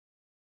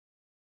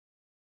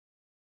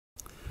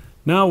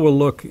Now we'll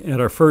look at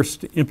our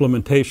first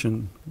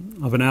implementation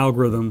of an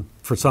algorithm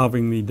for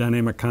solving the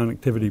dynamic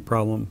connectivity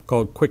problem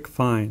called quick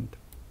find.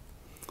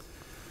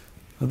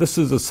 This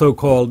is a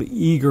so-called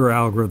eager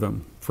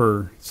algorithm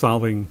for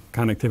solving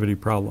connectivity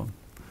problem.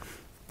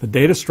 The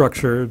data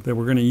structure that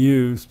we're going to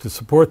use to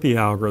support the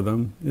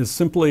algorithm is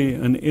simply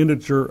an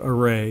integer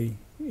array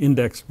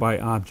indexed by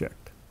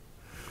object.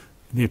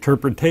 The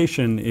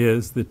interpretation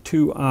is that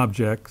two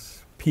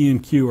objects, P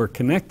and Q, are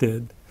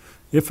connected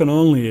if and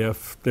only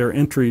if their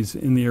entries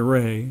in the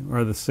array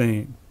are the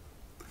same.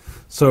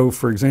 So,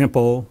 for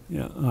example,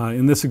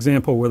 in this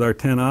example with our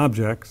 10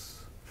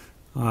 objects,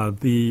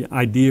 the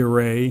ID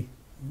array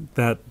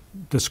that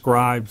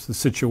describes the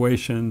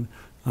situation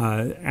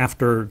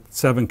after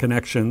 7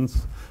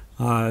 connections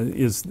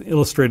is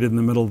illustrated in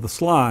the middle of the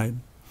slide,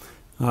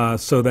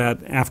 so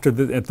that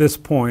at this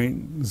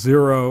point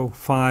 0,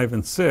 5,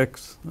 and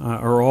 6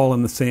 are all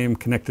in the same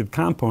connected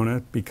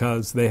component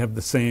because they have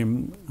the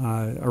same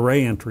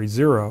array entry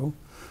 0.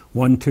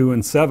 1, 2,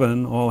 and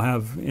 7 all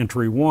have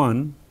entry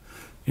 1,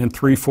 and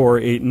 3, 4,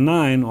 8, and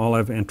 9 all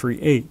have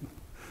entry 8.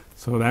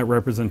 So that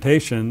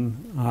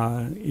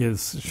representation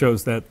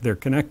shows that they're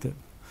connected.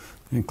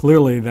 And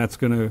clearly that's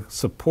going to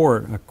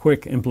support a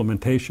quick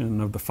implementation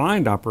of the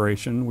find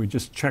operation. We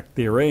just check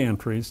the array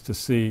entries to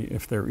see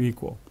if they're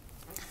equal.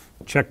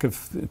 Check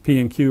if P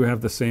and Q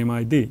have the same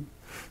ID.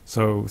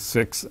 So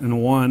 6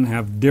 and 1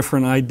 have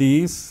different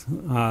IDs.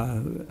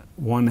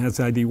 1 has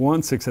ID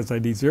 1, 6 has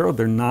ID 0.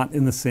 They're not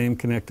in the same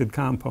connected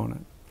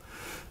component.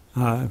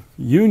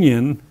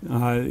 Union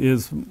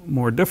is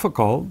more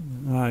difficult.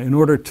 In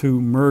order to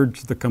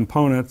merge the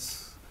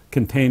components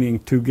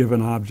containing two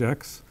given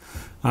objects,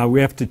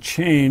 we have to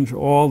change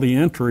all the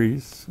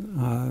entries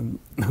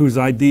whose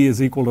ID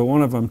is equal to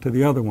one of them to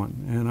the other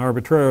one. And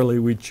arbitrarily,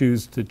 we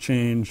choose to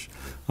change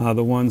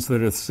the ones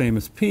that are the same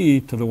as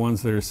P to the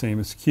ones that are the same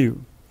as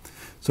Q.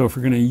 So if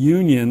we're going to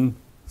union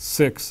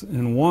 6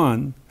 and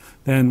 1,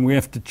 then we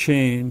have to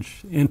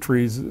change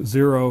entries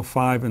 0,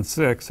 5, and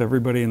 6,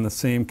 everybody in the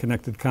same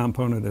connected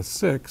component as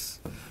 6,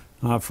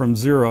 from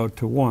 0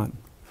 to 1.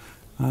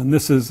 And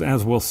this is,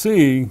 as we'll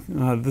see,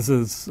 this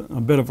is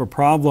a bit of a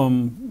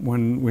problem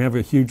when we have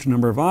a huge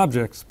number of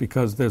objects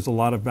because there's a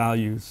lot of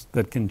values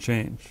that can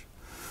change.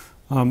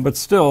 But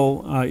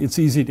still, it's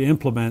easy to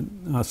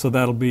implement, so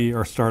that'll be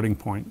our starting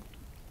point.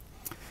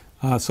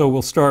 So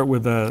we'll start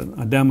with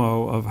a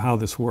demo of how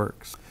this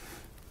works.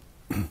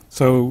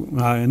 So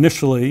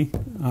initially,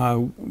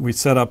 we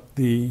set up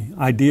the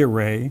ID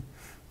array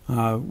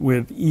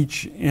with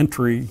each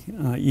entry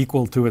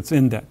equal to its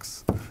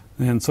index.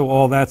 And so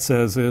all that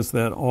says is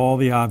that all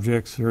the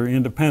objects are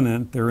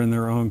independent, they're in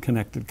their own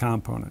connected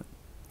component.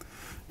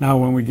 Now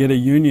when we get a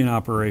union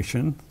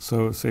operation,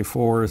 so say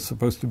 4 is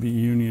supposed to be a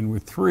union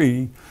with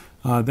 3,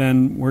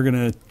 then we're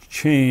going to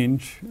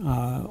change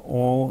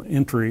all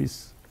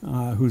entries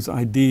whose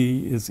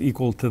ID is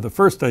equal to the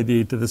first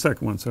ID to the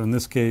second one. So in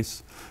this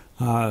case,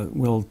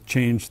 we'll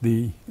change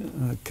the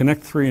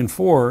connect 3 and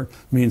 4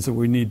 means that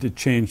we need to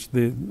change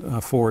the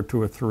 4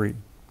 to a 3.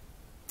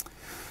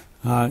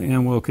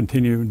 And we'll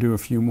continue and do a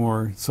few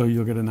more so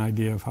you'll get an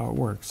idea of how it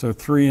works. So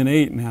 3 and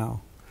 8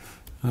 now.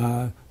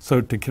 So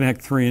to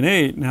connect 3 and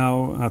 8,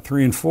 now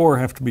 3 and 4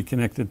 have to be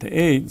connected to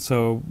 8,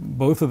 so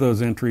both of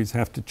those entries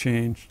have to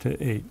change to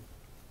 8.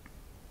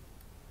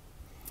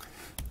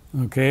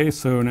 Okay,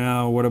 so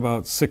now what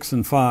about 6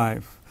 and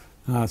 5?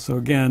 So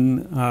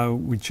again,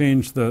 we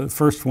change the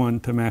first one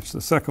to match the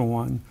second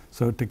one.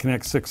 So to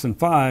connect 6 and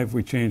 5,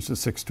 we change the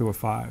 6 to a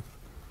 5.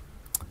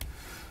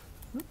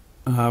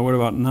 What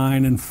about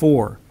 9 and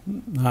 4?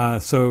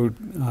 So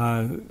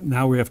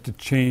now we have to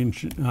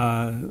change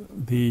to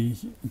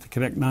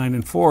connect 9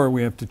 and 4,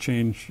 we have to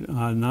change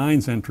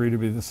 9's entry to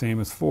be the same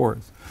as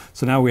 4's.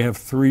 So now we have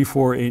 3,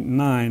 4, 8, and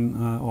 9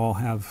 all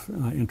have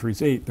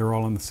entries 8. They're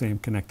all in the same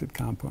connected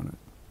component.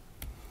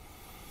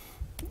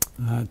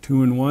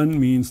 2 and 1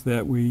 means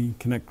that we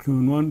connect 2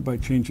 and 1 by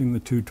changing the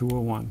 2 to a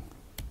 1.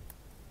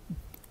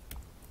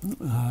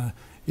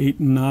 8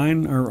 and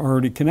 9 are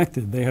already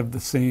connected. They have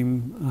the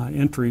same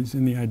entries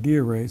in the ID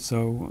array,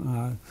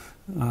 so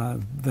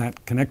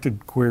that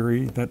connected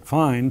query, that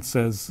find,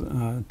 says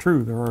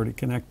true, they're already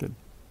connected.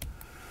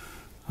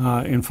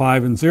 And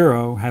 5 and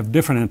 0 have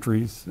different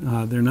entries.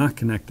 They're not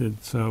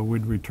connected, so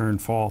we'd return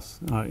false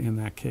in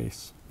that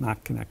case,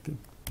 not connected.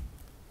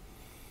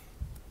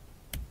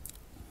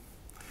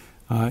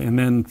 And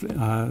then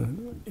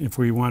if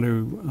we want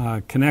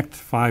to connect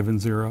 5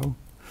 and 0,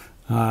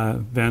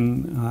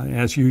 then,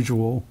 as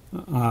usual,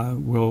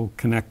 we'll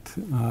connect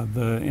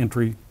the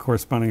entry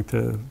corresponding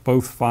to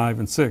both 5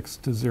 and 6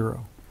 to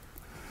 0.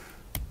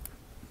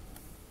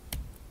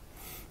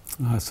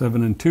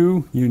 7 and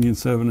 2, union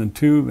 7 and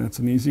 2, that's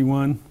an easy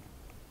one.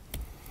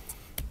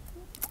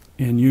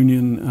 And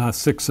union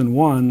 6 and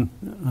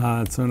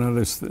 1, so now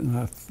there's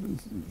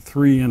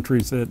 3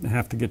 entries that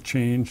have to get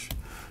changed.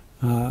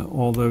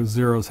 All those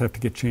zeros have to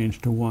get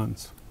changed to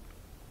 1s.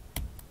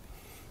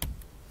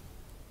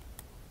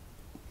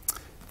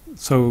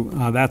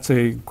 That's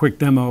a quick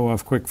demo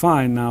of quick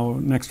find. Now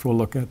next we'll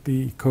look at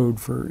the code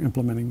for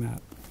implementing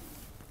that.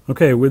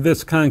 Okay, with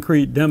this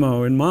concrete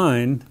demo in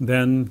mind,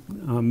 then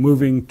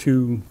moving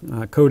to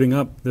coding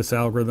up this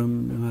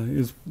algorithm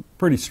is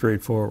pretty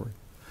straightforward.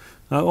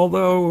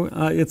 Although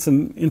it's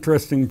an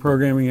interesting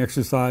programming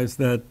exercise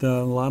that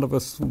a lot of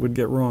us would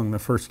get wrong the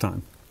first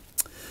time.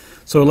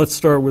 So let's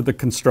start with the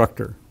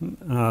constructor.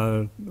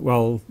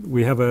 Well,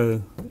 we have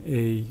a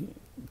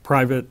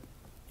private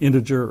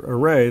integer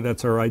array,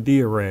 that's our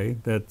ID array,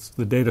 that's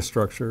the data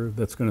structure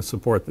that's going to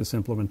support this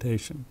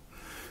implementation.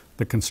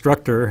 The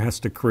constructor has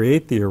to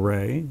create the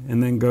array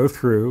and then go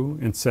through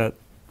and set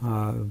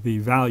the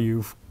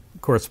value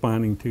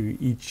corresponding to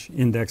each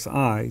index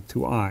I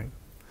to I.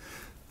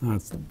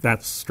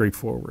 That's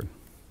straightforward.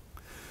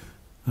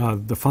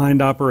 The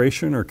find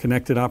operation or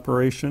connected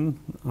operation,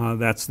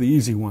 that's the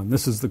easy one.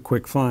 This is the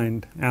quick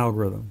find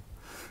algorithm.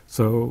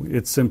 So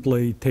it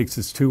simply takes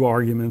its two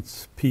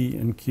arguments, P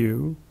and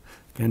Q,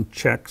 and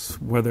checks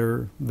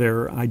whether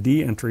their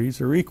ID entries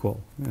are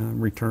equal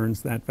and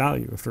returns that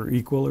value. If they're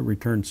equal, it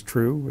returns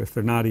true. If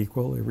they're not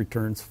equal, it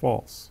returns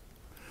false.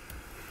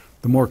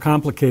 The more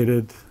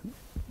complicated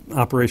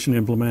operation to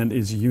implement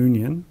is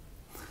union.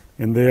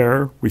 And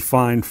there we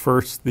find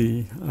first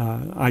the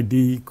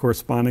ID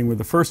corresponding with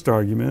the first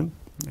argument,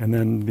 and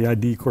then the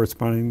ID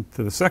corresponding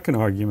to the second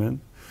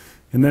argument.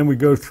 And then we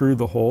go through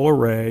the whole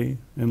array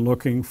and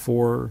looking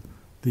for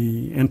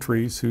the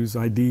entries whose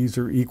IDs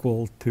are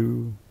equal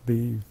to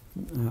the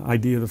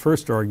ID of the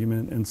first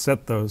argument and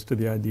set those to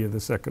the ID of the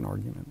second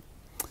argument.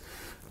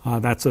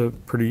 That's a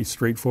pretty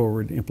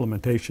straightforward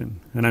implementation.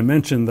 And I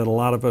mentioned that a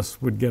lot of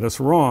us would get us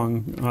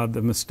wrong.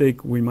 The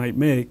mistake we might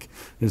make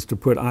is to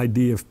put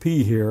ID of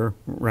P here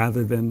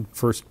rather than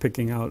first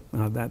picking out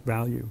that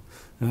value.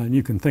 And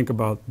you can think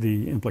about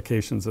the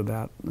implications of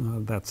that.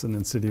 That's an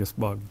insidious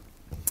bug.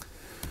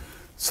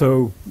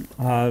 So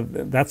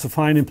that's a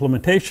fine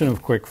implementation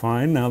of quick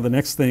find. Now the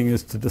next thing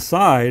is to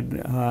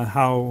decide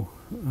how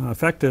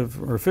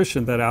effective or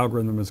efficient that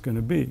algorithm is going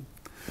to be.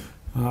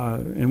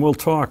 And we'll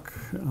talk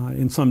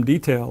in some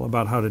detail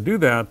about how to do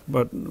that,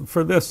 but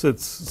for this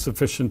it's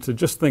sufficient to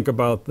just think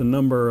about the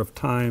number of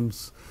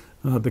times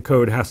the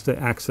code has to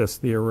access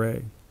the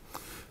array.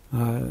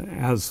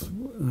 As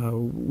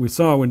we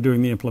saw when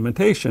doing the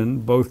implementation,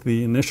 both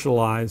the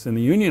initialize and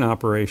the union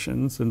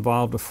operations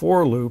involved a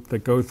for loop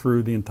that go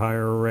through the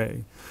entire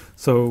array.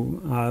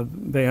 So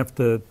they have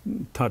to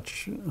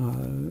touch,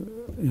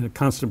 in a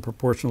constant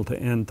proportional to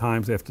n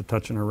times, they have to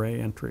touch an array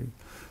entry.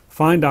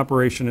 Find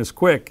operation is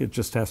quick, it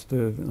just has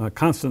to, a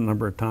constant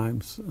number of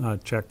times,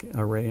 check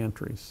array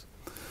entries.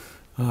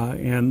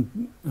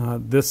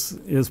 This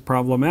is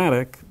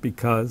problematic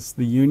because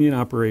the union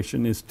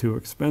operation is too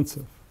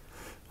expensive.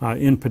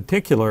 In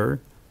particular,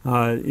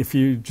 if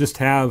you just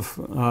have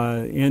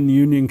n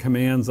union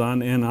commands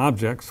on n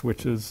objects,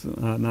 which is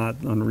not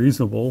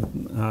unreasonable,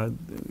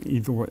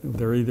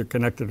 they're either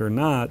connected or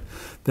not,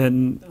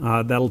 then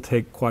that'll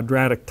take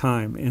quadratic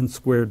time, n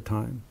squared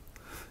time.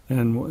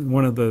 And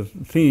one of the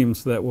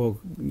themes that we'll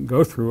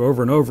go through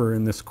over and over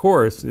in this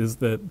course is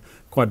that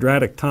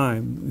quadratic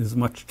time is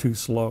much too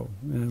slow.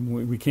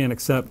 And we can't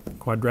accept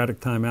quadratic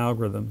time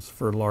algorithms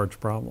for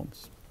large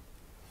problems.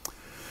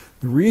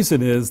 The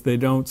reason is they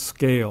don't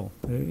scale.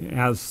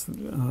 As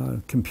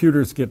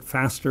computers get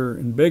faster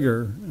and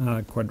bigger,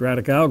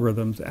 quadratic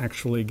algorithms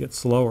actually get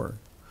slower.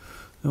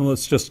 And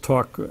let's just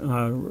talk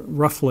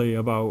roughly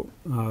about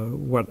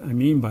what I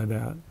mean by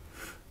that.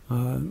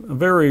 A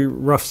very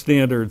rough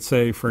standard,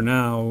 say, for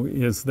now,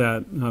 is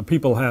that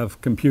people have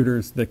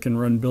computers that can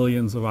run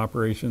billions of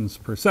operations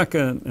per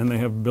second, and they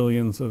have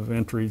billions of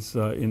entries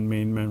in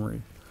main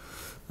memory.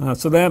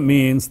 So that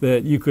means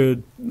that you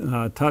could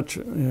touch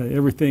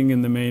everything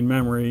in the main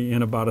memory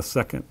in about a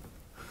second.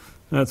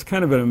 It's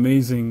kind of an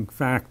amazing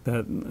fact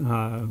that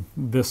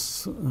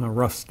this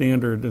rough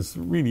standard is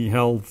really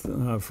held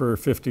for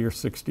 50 or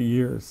 60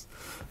 years.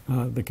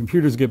 The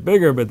computers get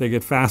bigger, but they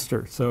get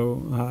faster.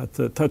 So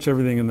to touch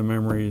everything in the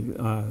memory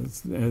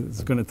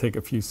is going to take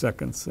a few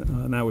seconds.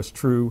 And that was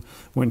true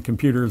when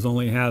computers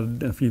only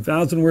had a few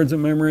thousand words of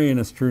memory, and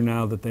it's true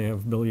now that they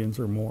have billions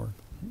or more.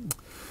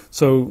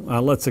 So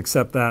let's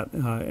accept that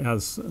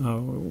as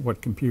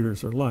what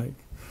computers are like.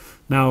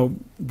 Now,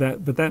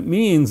 what that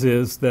means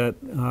is that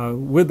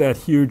with that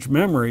huge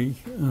memory,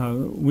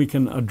 we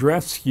can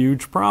address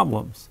huge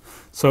problems.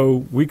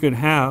 So we could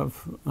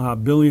have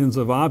billions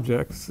of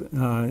objects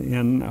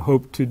and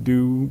hope to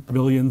do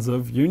billions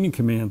of union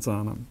commands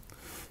on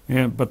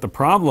them. But the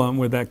problem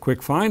with that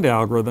quick find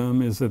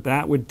algorithm is that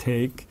that would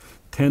take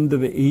 10 to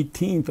the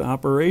 18th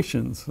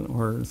operations,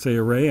 or say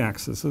array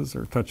accesses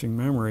or touching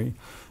memory.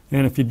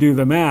 And if you do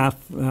the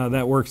math,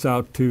 that works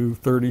out to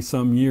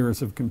 30-some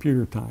years of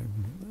computer time.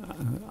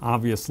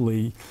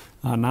 Obviously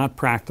not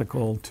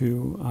practical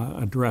to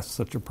address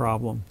such a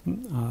problem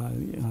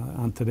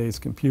on today's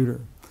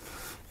computer.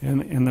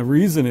 And the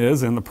reason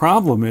is, and the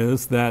problem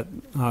is, that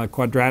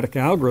quadratic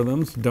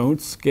algorithms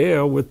don't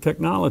scale with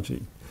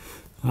technology.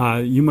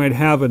 You might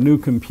have a new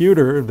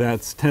computer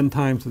that's 10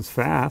 times as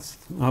fast,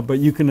 but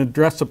you can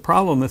address a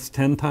problem that's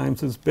 10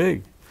 times as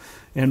big.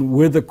 And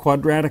with a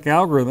quadratic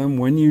algorithm,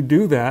 when you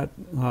do that,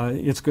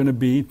 it's going to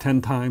be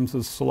 10 times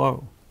as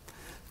slow.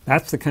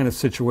 That's the kind of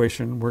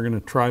situation we're going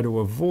to try to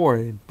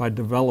avoid by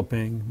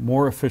developing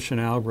more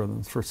efficient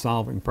algorithms for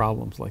solving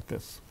problems like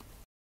this.